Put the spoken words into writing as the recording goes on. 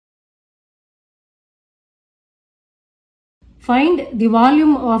Find the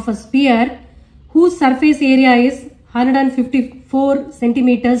volume of a sphere whose surface area is 154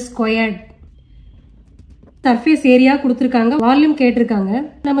 centimeters squared. Surface area கொடுத்திருக்காங்க, volume கேட்டிருக்காங்க.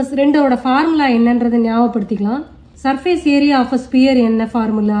 நம்ம ரெண்டோட formula என்னன்றதை ஞாபகப்படுத்திக்கலாம். Surface area of a sphere என்ன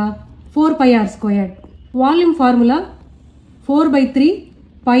formula? 4 pi r squared. Volume formula 4 by 3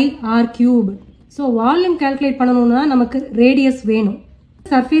 pi r cube. So volume calculate பண்ணனும்னா நமக்கு radius வேணும்.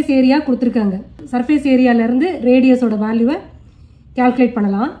 Surface area கொடுத்திருக்காங்க. Surface areaல இருந்து radius ஓட வேல்யூவை calculate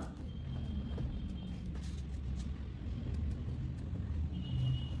பண்ணலாம்.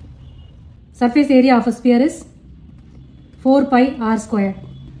 Surface area of a sphere is 4 pi r squared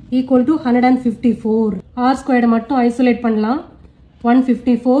equal to 154. R squared மட்டும் isolate பண்ணலாம்.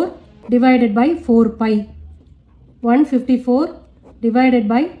 154 divided by 4 pi. 154 divided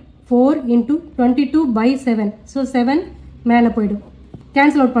by 4 into 22 by 7. So 7 மேல போய்டும்.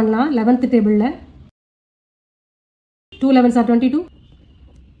 Cancel out பண்ணலாம் 11th table. 2 11s are 22.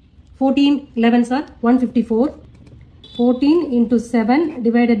 14 11s are 154. 14 into 7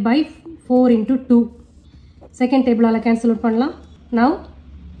 divided by 4 into 2. Second table ala cancel out பண்ணலாம். Now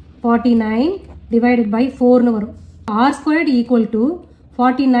 49 divided by 4 னு வரும். R squared equal to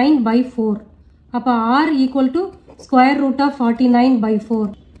 49 by 4. அப்ப R equal to square root of 49 by 4.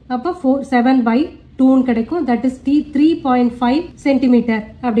 அப்ப 7 by 2 னு கிடைக்கும். That is 3.5 cm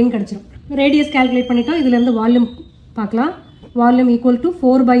அப்படினு கிடைச்சிரும். Radius calculate பண்ணிட்டோம். இதுல இருந்து volume பார்க்கலாம். Volume equal to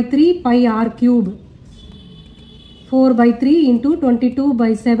 4 by 3 pi r cube. 4 by 3 into 22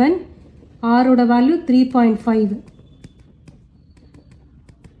 by 7. R ஓட value 3.5.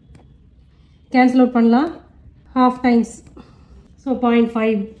 Cancel out பண்ணலாம். Half times. So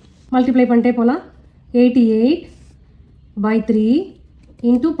 0.5. Multiply பண்ணிட்டே போலாம். 88 by 3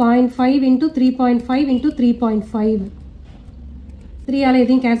 into 0.5 into 3.5 into 3.5. 3 ஆல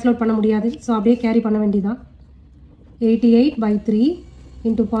எதையும் cancel out பண்ண முடியாது. So அப்படியே carry பண்ண வேண்டியதான். 88 by 3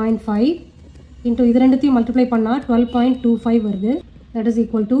 into 0.5 into இது ரெண்டுத்தையும் multiply பண்ணா 12.25 வருது. That is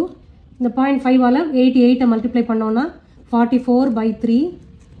equal to இந்த 0.5 ஆல 88 multiply பண்ணோம்னா 44 by 3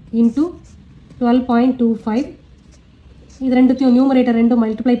 into 12.25. இது ரெண்டுத்தையும் numerator ரெண்டும்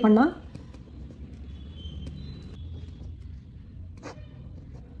multiply பண்ணா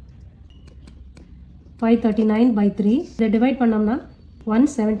 539 by 3. இதை divide பண்ணோம்னா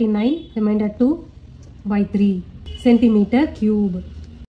 179 remainder 2 by 3 centimeter cube.